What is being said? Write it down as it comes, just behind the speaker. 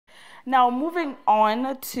Now, moving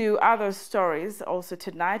on to other stories, also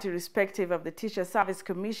tonight, irrespective of the Teacher Service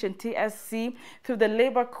Commission, TSC, through the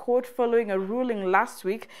Labour Court following a ruling last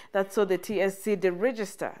week that saw the TSC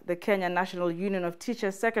deregister the Kenya National Union of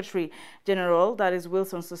Teachers Secretary General, that is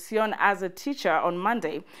Wilson Sossion, as a teacher on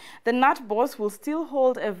Monday. The KNUT boss will still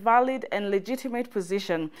hold a valid and legitimate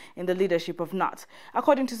position in the leadership of KNUT.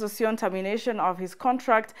 According to Sossion, termination of his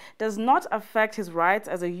contract does not affect his rights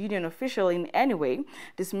as a union official in any way,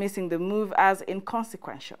 dismissing the move as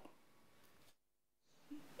inconsequential.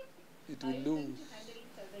 It will lose.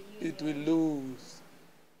 It will lose.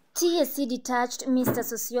 TSC detached Mr.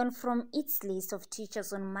 Sossion from its list of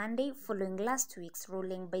teachers on Monday following last week's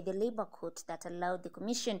ruling by the Labour Court that allowed the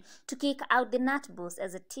Commission to kick out the KNUT boss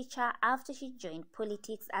as a teacher after he joined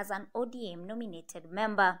politics as an ODM-nominated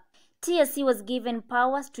member. TSC was given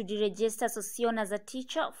powers to deregister Sossion as a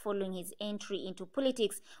teacher following his entry into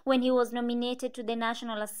politics when he was nominated to the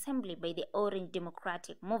National Assembly by the Orange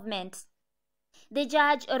Democratic Movement. The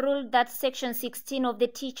judge ruled that Section 16 of the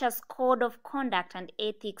Teachers' Code of Conduct and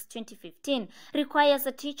Ethics 2015 requires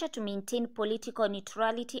a teacher to maintain political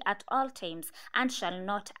neutrality at all times and shall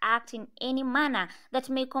not act in any manner that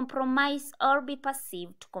may compromise or be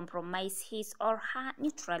perceived to compromise his or her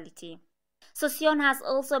neutrality. Sossion has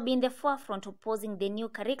also been the forefront opposing the new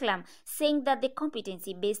curriculum, saying that the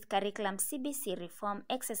competency-based curriculum CBC reform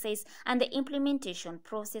exercise and the implementation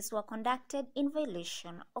process were conducted in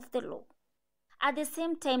violation of the law. At the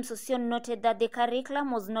same time, Sossion noted that the curriculum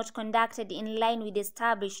was not conducted in line with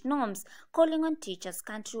established norms, calling on teachers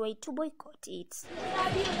countrywide to boycott it.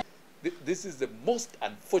 This is the most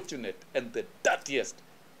unfortunate and the dirtiest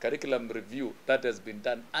curriculum review that has been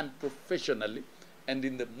done unprofessionally and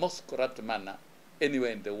in the most corrupt manner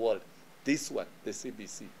anywhere in the world. This one, the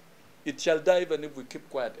CBC, it shall die even if we keep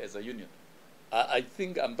quiet as a union. I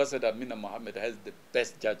think Ambassador Amina Mohammed has the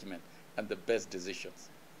best judgment and the best decisions.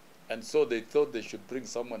 And so they thought they should bring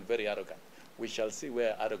someone very arrogant. We shall see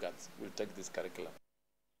where arrogance will take this curriculum.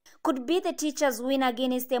 Could be the teachers' win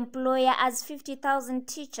against the employer, as 50,000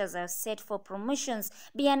 teachers are set for promotions,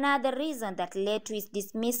 be another reason that led to its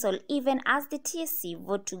dismissal, even as the TSC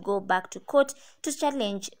vote to go back to court to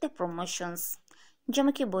challenge the promotions.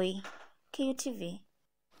 Jomo Kiboi, KUTV.